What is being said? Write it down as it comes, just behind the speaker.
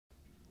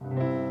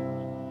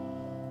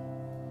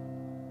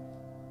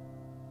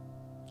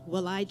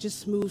Well, I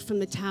just moved from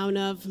the town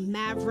of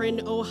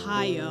Mavrin,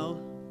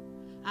 Ohio.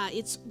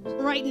 It's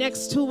right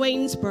next to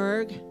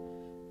Waynesburg.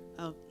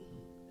 Oh,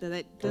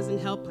 that doesn't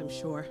help, I'm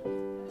sure.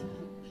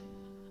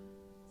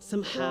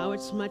 Somehow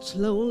it's much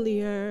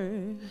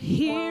lonelier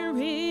here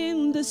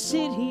in the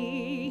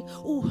city.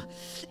 Ooh,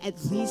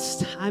 at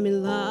least I'm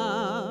in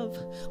love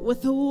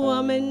with the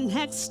woman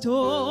next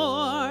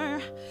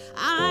door.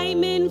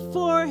 I'm in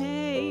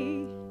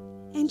 4A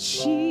and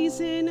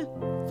she's in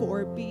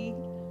 4B.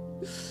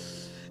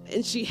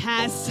 And she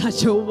has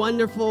such a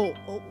wonderful,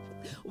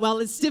 well,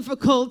 it's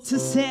difficult to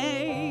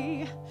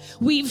say.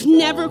 We've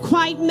never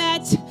quite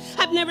met,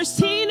 I've never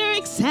seen her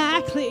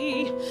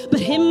exactly, but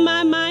in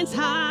my mind's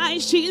eye,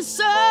 she is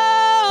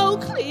so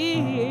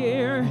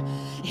clear.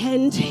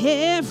 And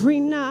every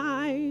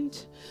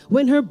night,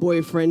 when her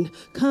boyfriend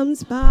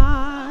comes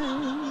by,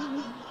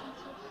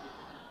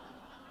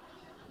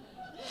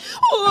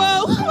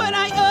 whoa, when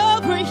I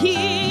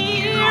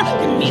overhear,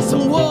 give me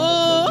some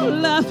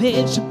warm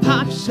loving,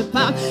 shabab,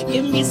 shabab,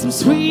 give me some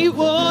sweet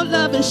warm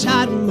loving,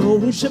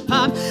 shabab,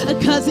 shabab,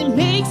 cause it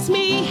makes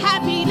me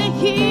happy to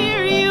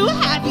hear you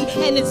happy,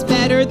 and it's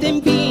better than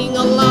being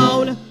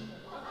alone.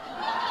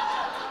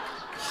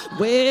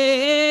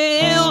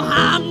 Well,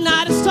 I'm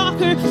not a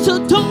stalker,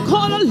 so don't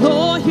call a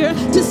lawyer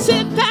to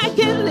sit back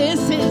and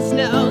listen. It's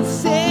no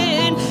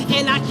sin,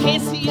 and I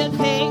can't see a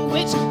thing,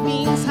 which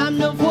means I'm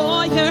no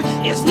voyeur.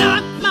 It's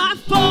not my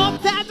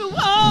fault that the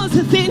walls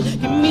are thin.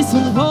 Give me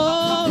some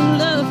warm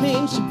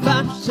loving,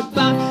 shabbat,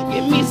 shabbat.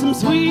 Give me some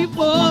sweet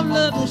warm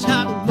loving,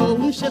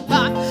 shabbat,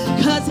 shabbat.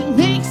 Cause it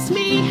makes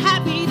me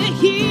happy to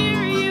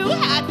hear you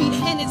happy,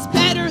 and it's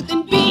better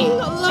than being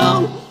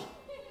alone.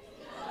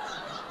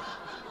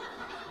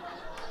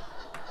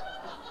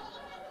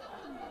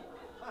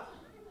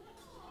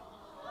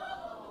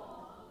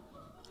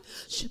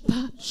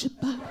 Shabbat,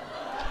 shabbat.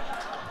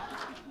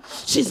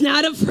 She's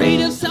not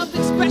afraid of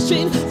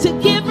self-expression, to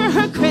give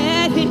her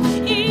credit,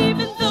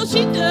 even though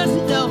she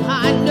doesn't know.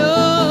 I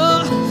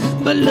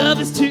know, but love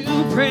is too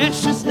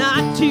precious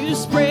not to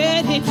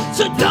spread it.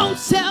 So don't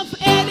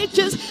self-edit,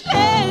 just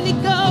let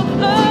it go.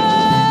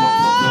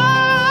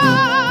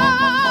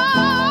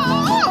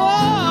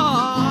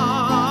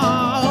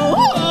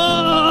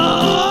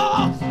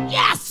 Oh,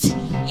 yes,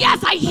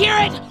 yes, I hear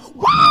it.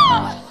 Woo!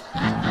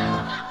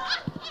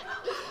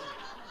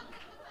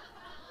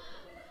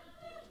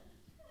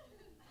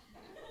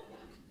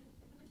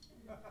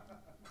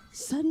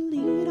 Suddenly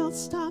it all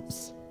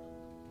stops,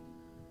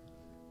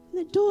 and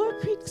the door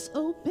creaks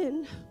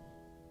open.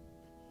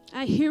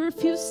 I hear a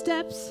few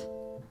steps,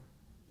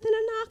 then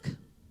a knock,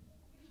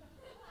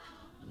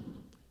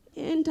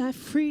 and I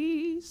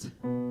freeze.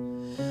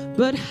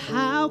 But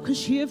how could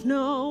she have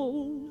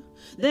known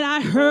that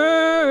I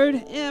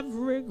heard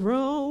every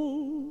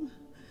groan?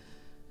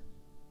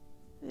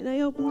 And I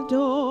open the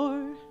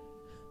door.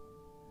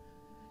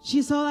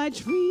 She's all I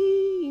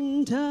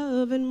dreamed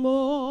of and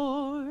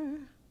more.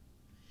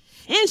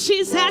 And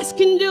she's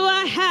asking, do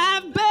I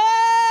have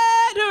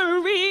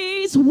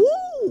batteries?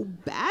 Woo,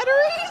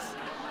 batteries?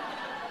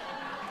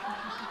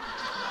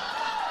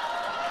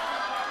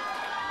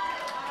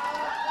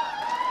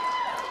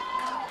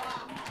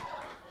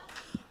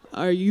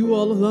 Are you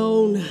all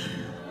alone?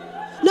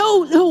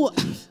 No,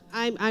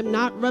 I'm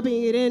not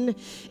rubbing it in.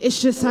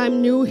 It's just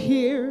I'm new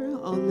here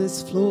on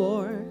this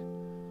floor.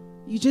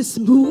 You just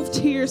moved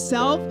to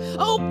yourself?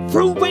 Oh,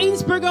 from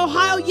Waynesburg,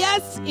 Ohio.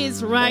 Yes,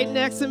 it's right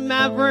next to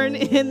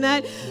Mavrin, and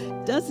that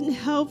doesn't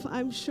help,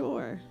 I'm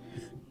sure.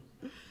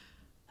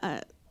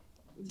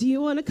 Do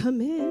you want to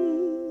come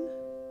in?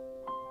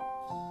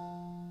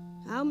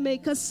 I'll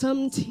make us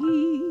some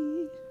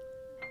tea.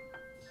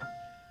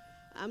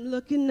 I'm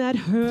looking at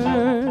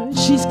her,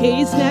 she's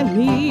gazing at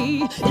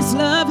me. It's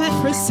love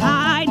at first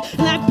sight,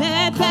 and I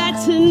bet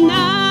that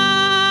tonight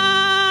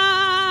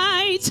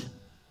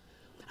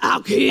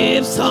I'll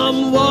give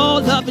some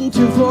warm loving to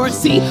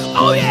 4C.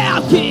 Oh yeah,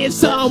 I'll give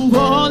some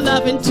warm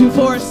loving to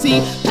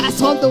 4C.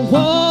 Pass on the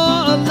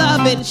warm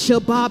loving,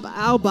 shabab,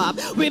 al-bab.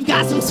 We've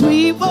got some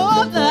sweet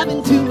warm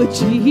loving to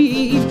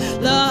achieve.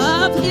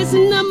 Love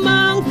isn't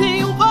among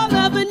things, warm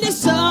loving is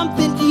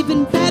something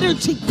even better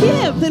to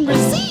give than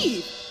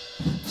receive.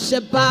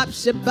 Shabab,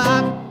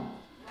 shabab.